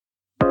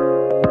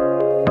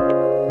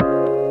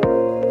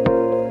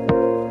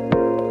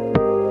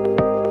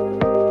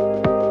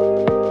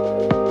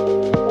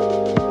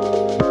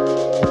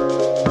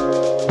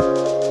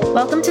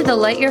Welcome to the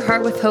Light Your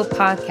Heart with Hope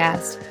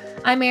podcast.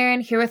 I'm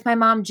Erin, here with my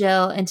mom,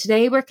 Jill, and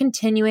today we're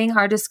continuing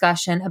our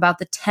discussion about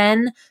the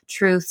 10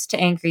 truths to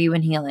anchor you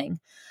in healing.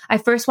 I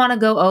first want to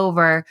go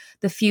over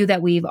the few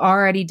that we've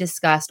already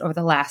discussed over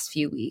the last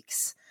few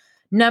weeks.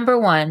 Number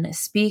 1,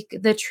 speak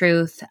the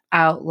truth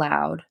out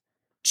loud.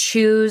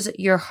 Choose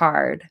your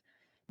heart.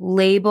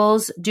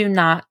 Labels do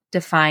not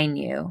define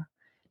you.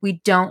 We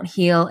don't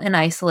heal in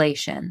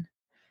isolation.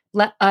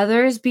 Let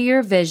others be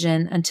your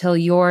vision until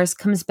yours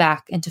comes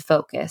back into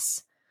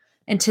focus.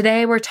 And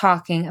today we're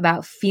talking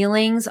about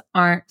feelings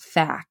aren't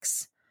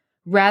facts.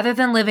 Rather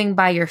than living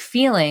by your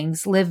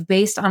feelings, live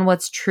based on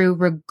what's true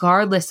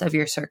regardless of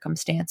your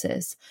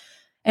circumstances.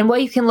 And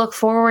what you can look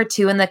forward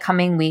to in the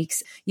coming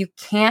weeks, you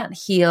can't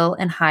heal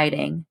in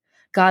hiding.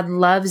 God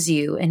loves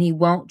you and he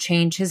won't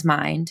change his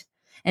mind.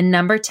 And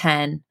number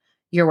 10,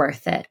 you're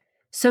worth it.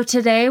 So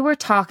today we're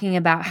talking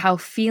about how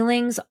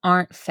feelings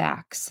aren't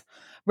facts.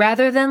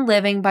 Rather than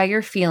living by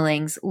your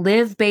feelings,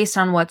 live based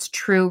on what's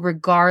true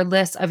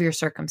regardless of your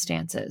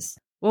circumstances.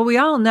 Well, we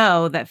all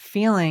know that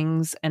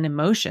feelings and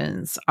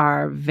emotions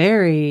are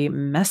very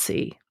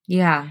messy.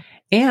 Yeah.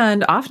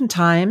 And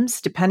oftentimes,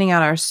 depending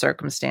on our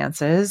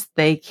circumstances,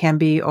 they can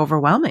be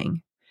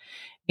overwhelming.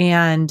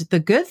 And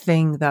the good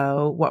thing,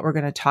 though, what we're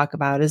going to talk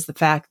about is the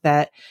fact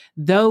that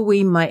though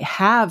we might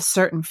have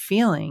certain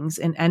feelings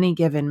in any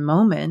given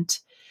moment,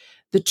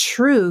 the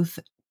truth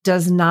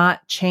does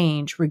not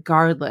change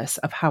regardless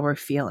of how we're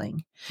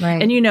feeling.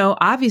 Right. And,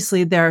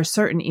 obviously there are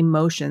certain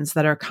emotions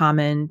that are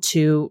common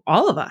to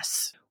all of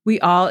us. We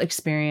all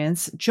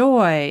experience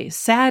joy,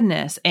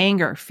 sadness,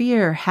 anger,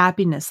 fear,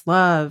 happiness,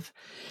 love,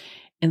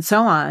 and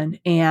so on.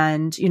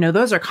 And,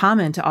 those are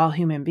common to all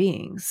human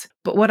beings.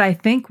 But what I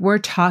think we're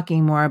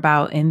talking more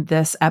about in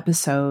this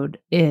episode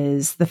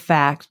is the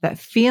fact that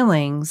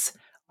feelings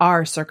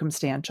are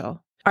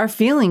circumstantial. Our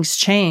feelings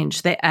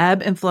change. They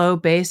ebb and flow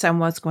based on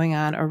what's going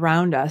on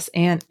around us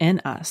and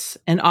in us.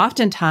 And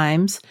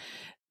oftentimes,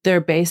 they're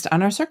based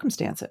on our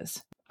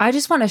circumstances. I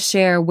just want to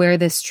share where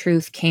this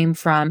truth came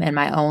from in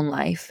my own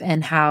life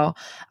and how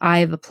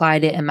I've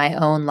applied it in my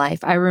own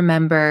life. I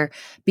remember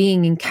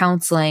being in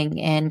counseling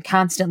and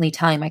constantly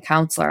telling my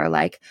counselor,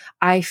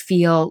 I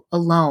feel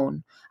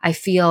alone. I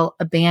feel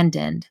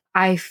abandoned.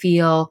 I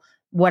feel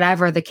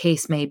whatever the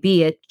case may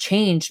be. It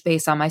changed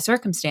based on my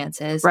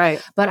circumstances.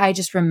 Right. But I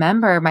just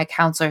remember my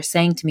counselor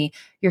saying to me,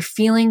 your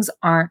feelings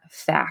aren't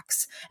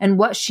facts. And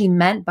what she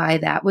meant by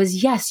that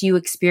was, yes, you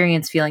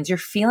experience feelings. Your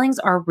feelings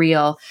are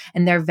real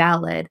and they're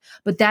valid.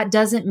 But that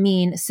doesn't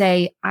mean,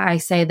 I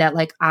say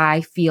that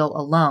I feel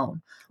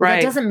alone. Well, Right.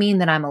 That doesn't mean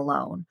that I'm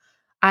alone.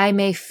 I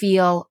may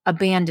feel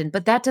abandoned,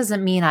 but that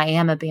doesn't mean I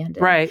am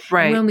abandoned. Right.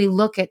 And when we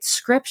look at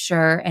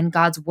scripture and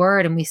God's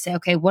word and we say,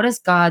 okay, what does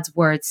God's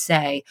word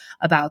say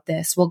about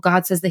this? Well,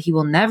 God says that he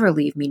will never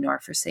leave me nor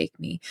forsake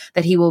me,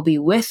 that he will be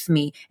with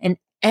me in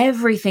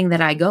everything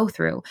that I go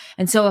through.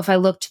 And so if I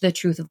look to the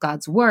truth of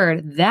God's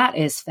word, that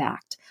is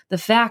fact. The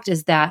fact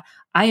is that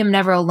I am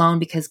never alone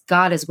because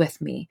God is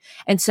with me.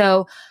 And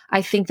so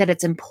I think that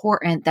it's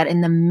important that in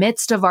the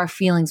midst of our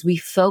feelings, we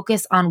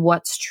focus on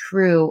what's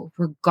true,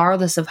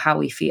 regardless of how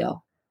we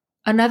feel.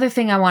 Another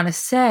thing I want to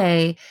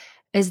say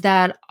is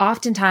that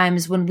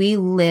oftentimes when we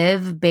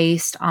live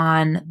based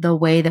on the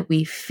way that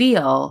we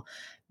feel,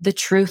 the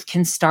truth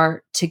can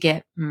start to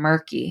get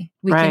murky.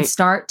 We can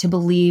start to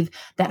believe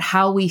that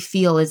how we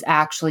feel is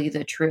actually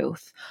the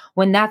truth,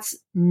 when that's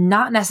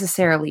not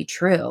necessarily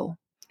true.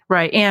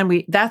 Right.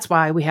 And that's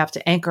why we have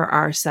to anchor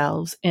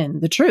ourselves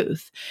in the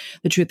truth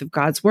of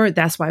God's word.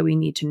 That's why we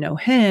need to know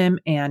him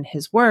and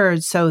his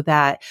word so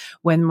that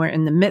when we're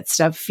in the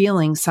midst of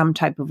feeling some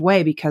type of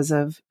way because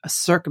of a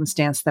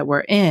circumstance that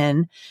we're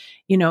in,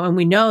 and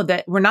we know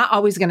that we're not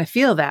always going to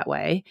feel that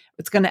way.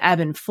 It's going to ebb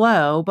and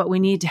flow, but we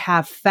need to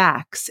have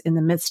facts in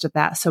the midst of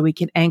that so we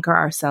can anchor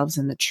ourselves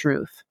in the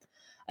truth.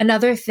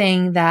 Another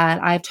thing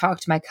that I've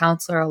talked to my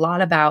counselor a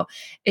lot about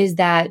is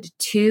that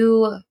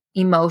two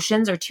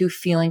emotions or two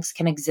feelings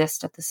can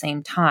exist at the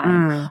same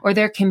time, or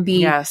there can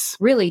be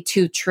really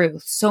two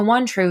truths. So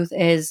one truth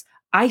is,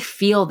 I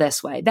feel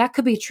this way. That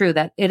could be true,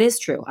 that it is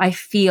true. I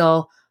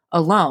feel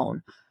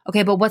alone.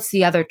 Okay, but what's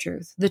the other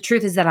truth? The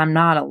truth is that I'm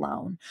not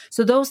alone.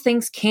 So those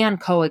things can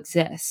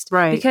coexist.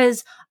 Right.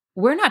 Because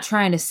we're not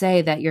trying to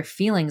say that your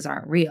feelings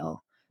aren't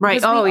real.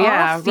 Right. Because we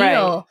all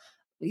feel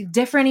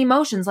different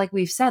emotions, like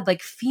we've said.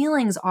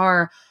 Feelings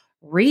are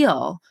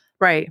real.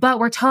 Right. But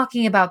we're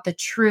talking about the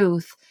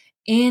truth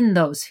in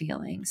those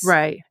feelings.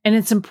 Right. And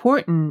it's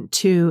important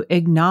to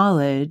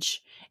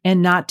acknowledge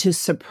and not to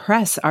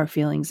suppress our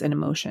feelings and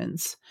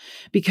emotions.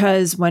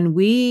 Because when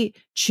we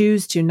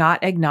choose to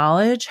not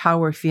acknowledge how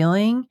we're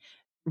feeling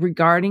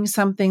regarding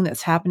something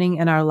that's happening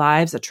in our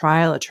lives, a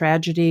trial, a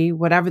tragedy,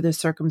 whatever the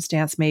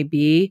circumstance may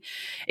be,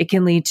 it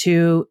can lead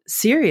to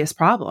serious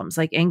problems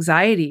like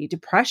anxiety,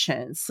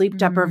 depression, sleep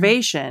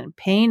deprivation,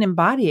 pain and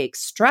body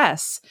aches,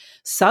 stress,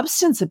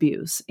 substance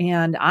abuse.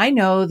 And I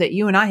know that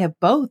you and I have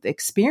both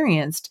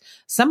experienced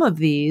some of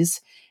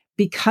these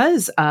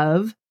because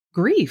of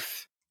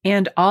grief.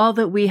 and all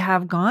that we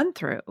have gone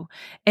through.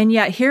 And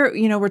yet here,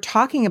 we're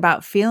talking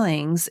about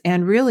feelings,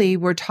 and really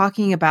we're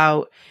talking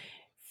about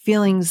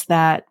feelings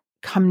that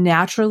come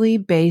naturally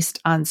based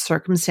on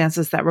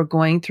circumstances that we're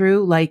going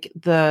through, like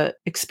the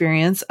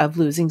experience of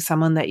losing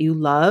someone that you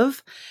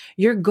love.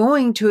 You're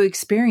going to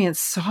experience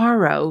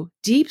sorrow,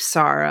 deep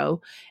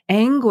sorrow,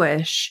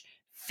 anguish,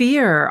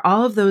 fear,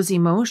 all of those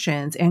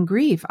emotions, and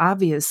grief,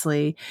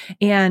 obviously.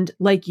 And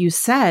like you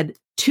said,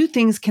 two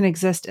things can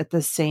exist at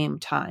the same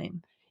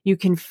time. You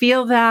can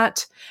feel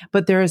that,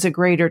 but there is a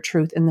greater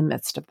truth in the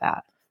midst of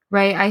that.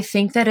 Right. I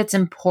think that it's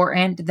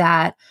important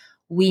that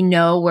we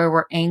know where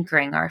we're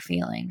anchoring our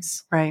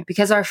feelings. Right.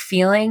 Because our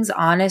feelings,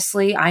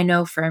 honestly, I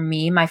know for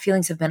me, my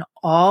feelings have been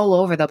all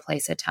over the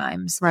place at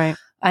times. Right.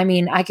 I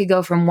mean, I could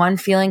go from one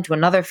feeling to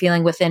another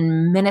feeling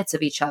within minutes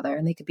of each other,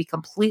 and they could be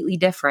completely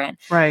different.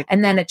 Right.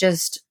 And then it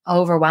just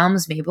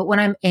overwhelms me. But when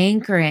I'm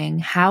anchoring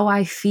how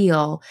I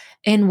feel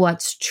in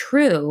what's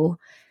true,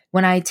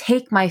 when I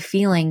take my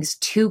feelings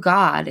to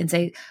God and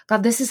say,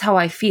 God, this is how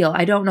I feel.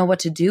 I don't know what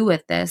to do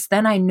with this.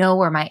 Then I know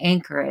where my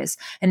anchor is.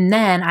 And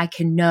then I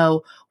can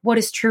know what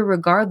is true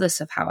regardless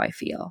of how I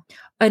feel.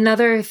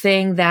 Another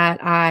thing that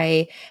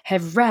I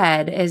have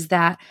read is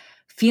that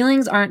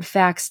feelings aren't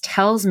facts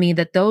tells me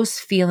that those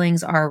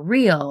feelings are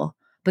real,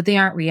 but they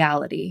aren't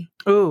reality.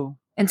 Ooh.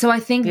 And so I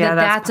think Yeah,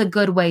 that's a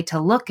good way to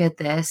look at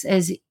this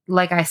is,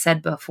 like I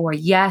said before,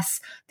 yes,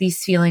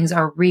 these feelings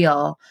are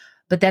real,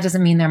 but that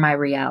doesn't mean they're my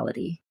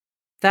reality.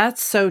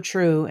 That's so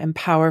true and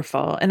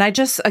powerful. And I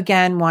just,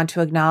 again, want to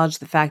acknowledge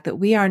the fact that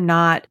we are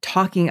not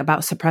talking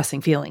about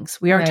suppressing feelings.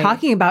 We are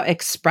talking about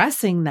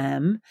expressing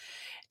them,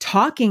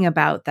 talking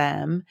about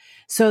them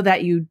so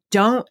that you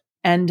don't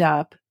end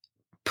up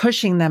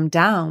pushing them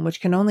down, which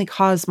can only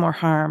cause more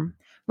harm.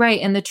 Right.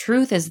 And the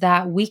truth is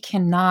that we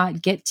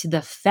cannot get to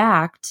the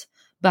fact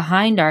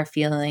behind our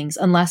feelings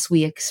unless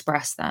we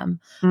express them,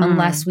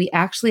 unless we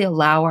actually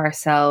allow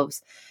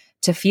ourselves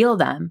to feel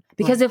them.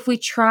 Because if we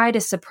try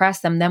to suppress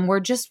them, then we're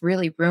just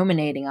really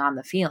ruminating on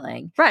the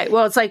feeling. Right.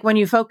 Well, it's like when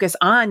you focus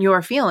on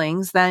your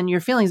feelings, then your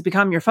feelings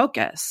become your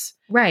focus.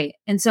 Right.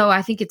 And so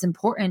I think it's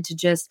important to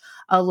just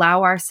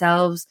allow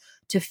ourselves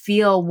to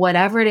feel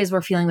whatever it is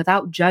we're feeling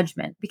without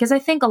judgment. Because I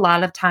think a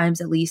lot of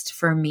times, at least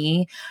for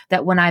me,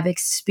 that when I've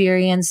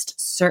experienced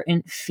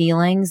certain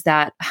feelings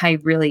that I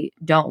really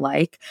don't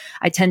like,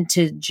 I tend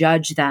to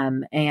judge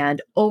them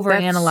and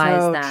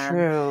overanalyze them. That's so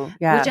true.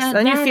 Yes.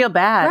 Then you feel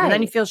bad. Right. And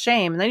then you feel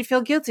shame. And then you feel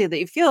guilty that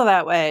you feel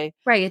that way.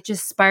 Right. It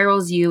just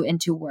spirals you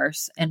into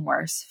worse and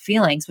worse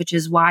feelings, which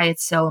is why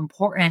it's so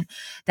important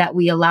that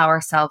we allow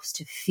ourselves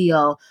to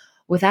feel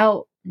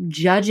without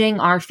judging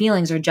our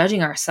feelings or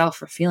judging ourselves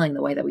for feeling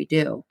the way that we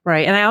do.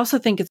 Right. And I also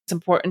think it's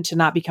important to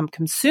not become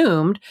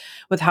consumed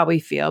with how we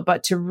feel,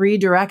 but to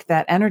redirect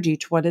that energy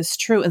to what is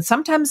true. And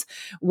sometimes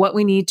what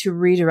we need to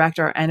redirect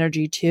our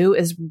energy to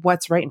is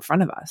what's right in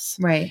front of us.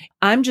 Right.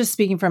 I'm just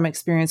speaking from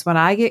experience. When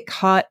I get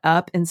caught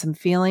up in some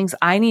feelings,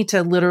 I need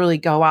to literally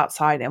go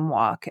outside and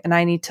walk, and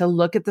I need to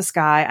look at the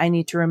sky. I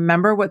need to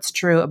remember what's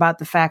true about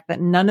the fact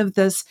that none of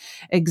this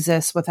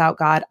exists without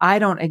God. I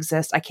don't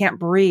exist. I can't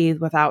breathe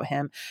without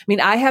Him. I mean,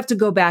 I have to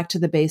go back to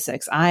the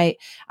basics. I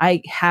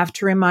have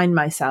to remind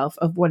myself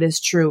of what is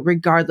true,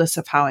 regardless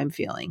of how I'm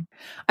feeling.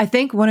 I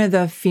think one of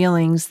the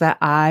feelings that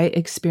I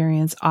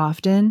experience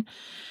often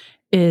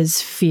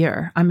is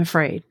fear. I'm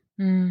afraid.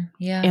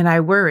 Yeah. And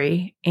I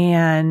worry,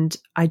 and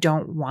I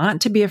don't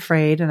want to be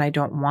afraid, and I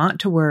don't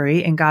want to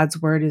worry. And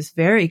God's word is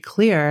very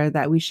clear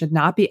that we should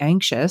not be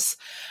anxious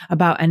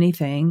about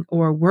anything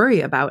or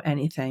worry about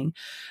anything.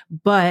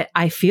 But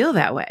I feel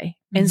that way.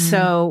 And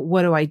so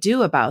what do I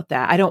do about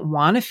that? I don't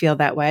want to feel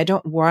that way. I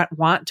don't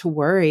want to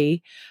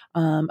worry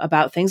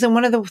about things. And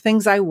one of the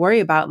things I worry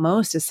about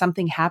most is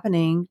something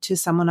happening to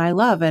someone I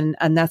love. And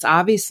that's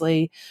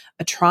obviously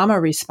a trauma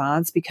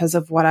response because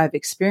of what I've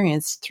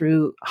experienced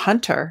through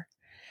Hunter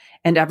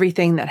and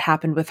everything that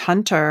happened with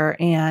Hunter,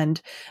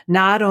 and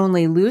not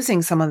only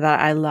losing someone that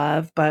I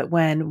love, but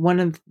when one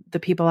of the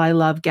people I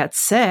love gets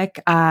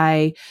sick,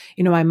 my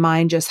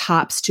mind just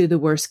hops to the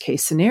worst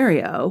case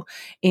scenario.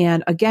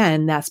 And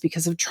again, that's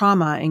because of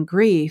trauma and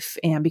grief,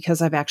 and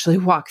because I've actually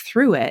walked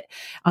through it.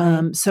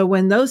 So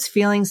when those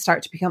feelings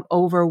start to become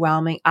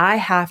overwhelming, I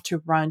have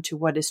to run to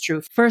what is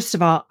true. First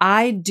of all,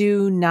 I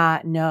do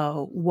not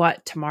know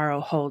what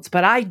tomorrow holds,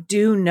 but I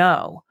do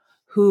know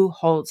who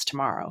holds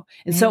tomorrow.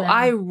 And so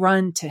I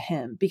run to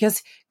Him,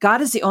 because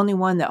God is the only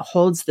one that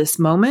holds this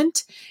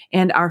moment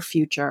and our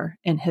future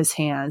in His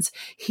hands.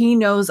 He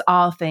knows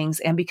all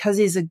things. And because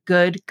He's a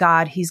good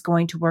God, He's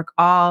going to work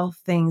all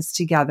things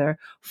together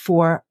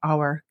for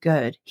our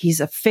good.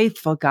 He's a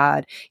faithful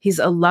God. He's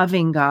a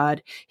loving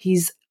God.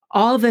 He's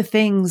all the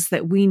things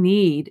that we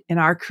need in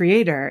our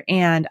Creator.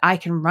 And I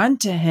can run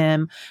to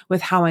Him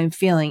with how I'm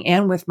feeling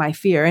and with my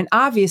fear. And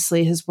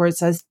obviously His word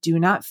says, do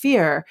not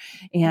fear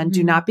and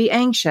do not be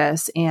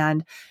anxious.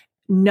 And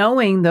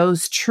knowing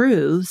those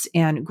truths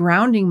and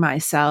grounding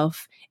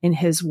myself in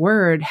his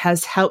word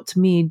has helped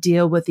me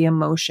deal with the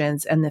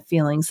emotions and the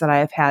feelings that I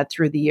have had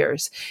through the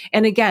years.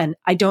 And again,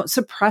 I don't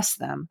suppress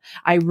them.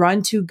 I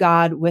run to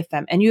God with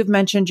them. And you've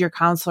mentioned your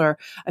counselor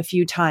a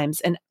few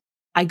times, and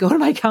I go to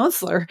my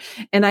counselor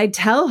and I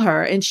tell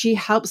her, and she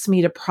helps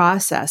me to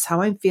process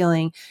how I'm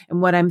feeling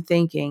and what I'm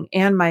thinking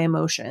and my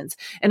emotions.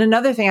 And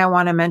another thing I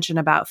want to mention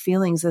about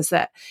feelings is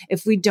that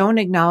if we don't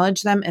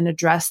acknowledge them and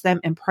address them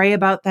and pray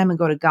about them and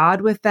go to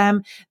God with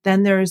them,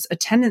 then there's a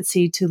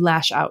tendency to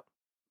lash out.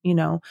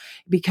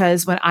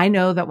 Because when I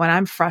know that when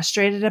I'm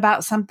frustrated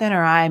about something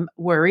or I'm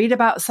worried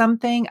about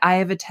something, I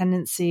have a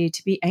tendency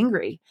to be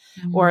angry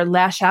or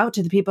lash out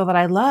to the people that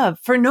I love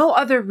for no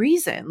other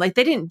reason. Like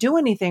they didn't do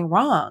anything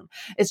wrong.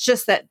 It's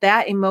just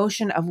that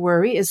emotion of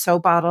worry is so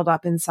bottled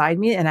up inside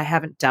me and I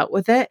haven't dealt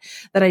with it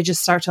that I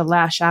just start to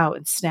lash out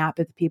and snap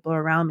at the people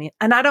around me.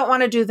 And I don't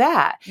want to do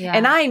that. Yeah.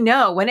 And I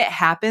know when it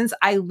happens,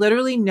 I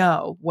literally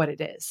know what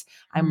it is.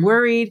 I'm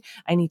worried.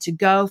 I need to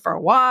go for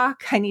a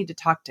walk. I need to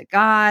talk to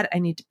God. I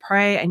need to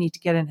pray. I need to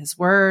get in his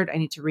word. I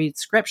need to read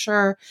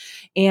scripture.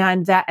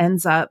 And that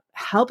ends up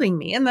helping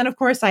me. And then of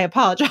course I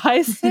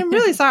apologize. I'm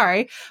really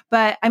sorry.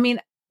 But I mean,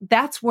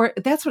 that's what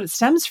it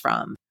stems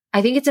from.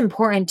 I think it's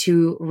important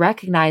to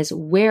recognize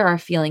where our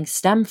feelings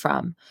stem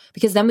from,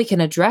 because then we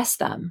can address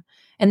them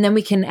and then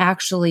we can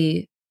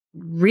actually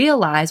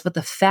realize what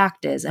the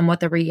fact is and what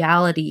the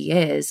reality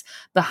is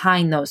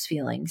behind those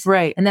feelings.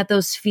 Right. And that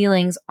those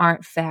feelings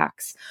aren't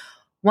facts.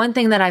 One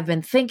thing that I've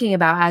been thinking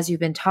about as you've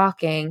been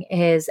talking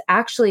is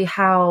actually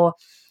how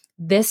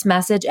this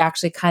message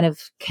actually kind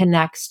of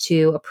connects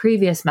to a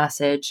previous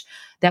message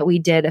that we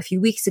did a few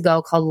weeks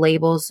ago called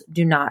Labels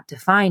Do Not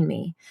Define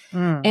Me.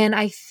 And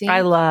I think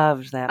I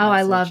loved that.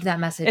 I loved that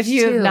message. If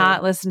you have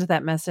not listened to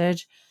that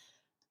message,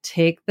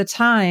 take the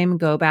time,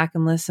 go back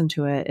and listen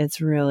to it.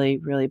 It's really,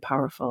 really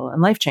powerful and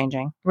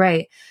life-changing.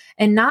 Right.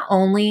 And not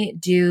only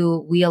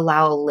do we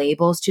allow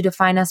labels to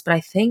define us, but I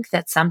think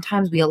that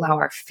sometimes we allow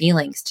our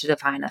feelings to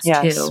define us too.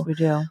 Yes, we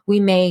do. We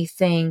may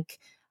think,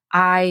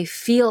 I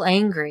feel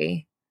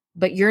angry,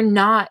 but you're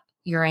not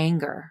your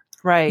anger.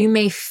 Right. You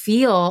may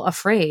feel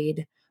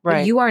afraid,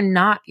 but you are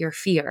not your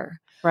fear.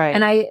 Right.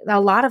 And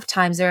a lot of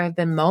times there have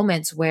been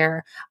moments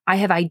where I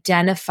have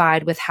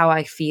identified with how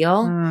I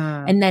feel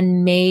and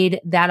then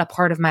made that a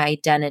part of my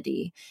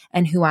identity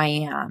and who I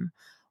am.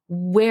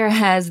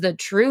 Whereas the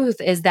truth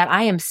is that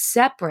I am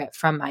separate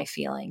from my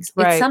feelings.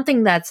 It's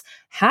something that's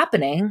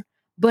happening,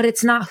 but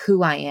it's not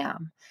who I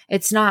am.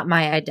 It's not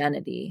my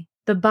identity.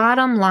 The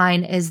bottom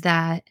line is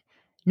that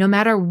no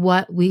matter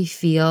what we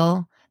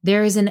feel,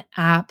 there is an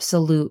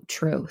absolute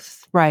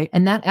truth. Right.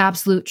 And that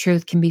absolute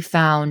truth can be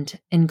found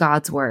in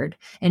God's word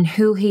and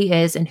who he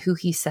is and who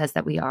he says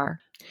that we are.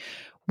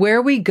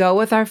 Where we go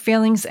with our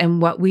feelings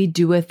and what we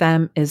do with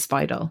them is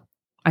vital.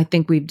 I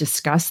think we've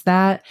discussed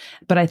that,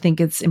 but I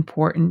think it's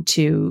important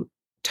to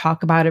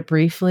talk about it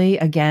briefly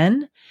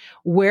again.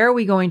 Where are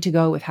we going to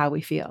go with how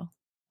we feel?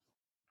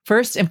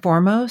 First and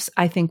foremost,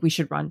 I think we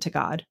should run to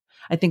God.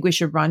 I think we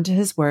should run to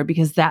his word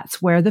because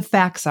that's where the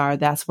facts are.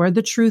 That's where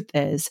the truth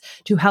is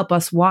to help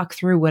us walk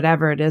through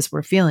whatever it is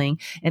we're feeling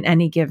in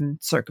any given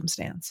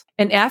circumstance.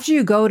 And after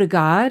you go to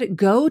God,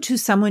 go to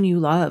someone you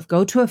love.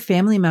 Go to a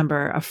family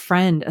member, a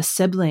friend, a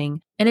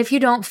sibling. And if you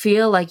don't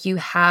feel like you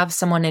have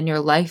someone in your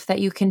life that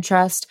you can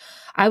trust,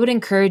 I would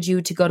encourage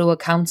you to go to a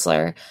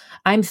counselor.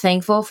 I'm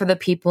thankful for the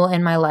people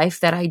in my life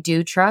that I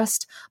do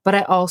trust, but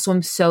I also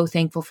am so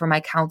thankful for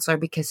my counselor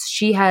because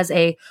she has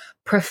a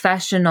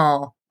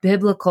professional,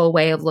 biblical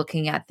way of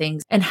looking at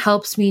things and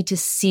helps me to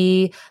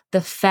see the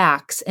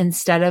facts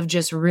instead of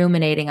just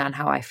ruminating on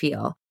how I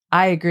feel.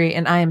 I agree.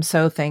 And I am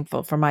so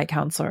thankful for my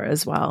counselor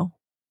as well.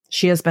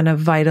 She has been a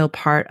vital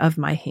part of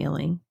my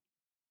healing.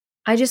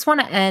 I just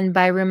want to end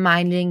by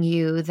reminding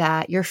you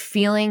that your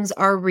feelings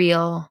are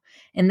real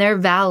and they're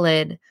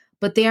valid,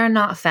 but they are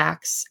not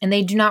facts and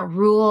they do not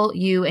rule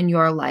you in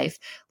your life.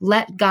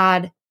 Let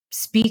God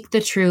speak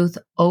the truth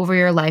over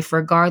your life,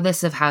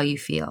 regardless of how you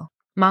feel.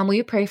 Mom, will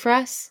you pray for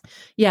us?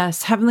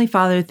 Yes. Heavenly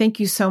Father, thank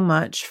you so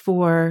much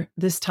for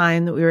this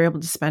time that we were able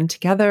to spend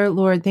together.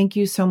 Lord, thank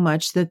you so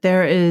much that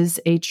there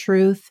is a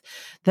truth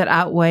that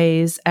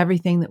outweighs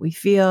everything that we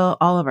feel,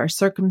 all of our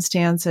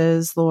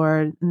circumstances,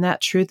 Lord. And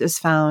that truth is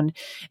found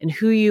in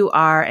who you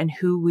are and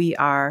who we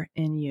are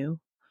in you.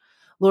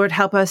 Lord,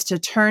 help us to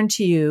turn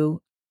to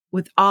you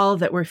with all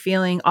that we're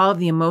feeling, all of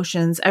the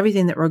emotions,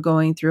 everything that we're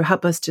going through.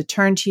 Help us to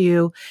turn to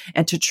you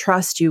and to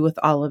trust you with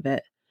all of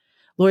it.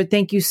 Lord,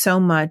 thank you so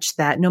much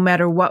that no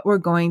matter what we're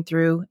going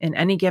through in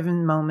any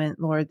given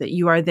moment, Lord, that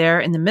you are there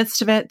in the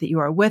midst of it, that you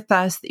are with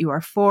us, that you are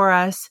for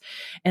us,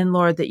 and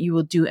Lord, that you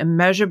will do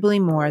immeasurably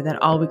more than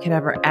all we could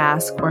ever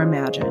ask or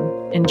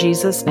imagine. In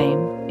Jesus' name,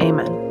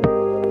 amen.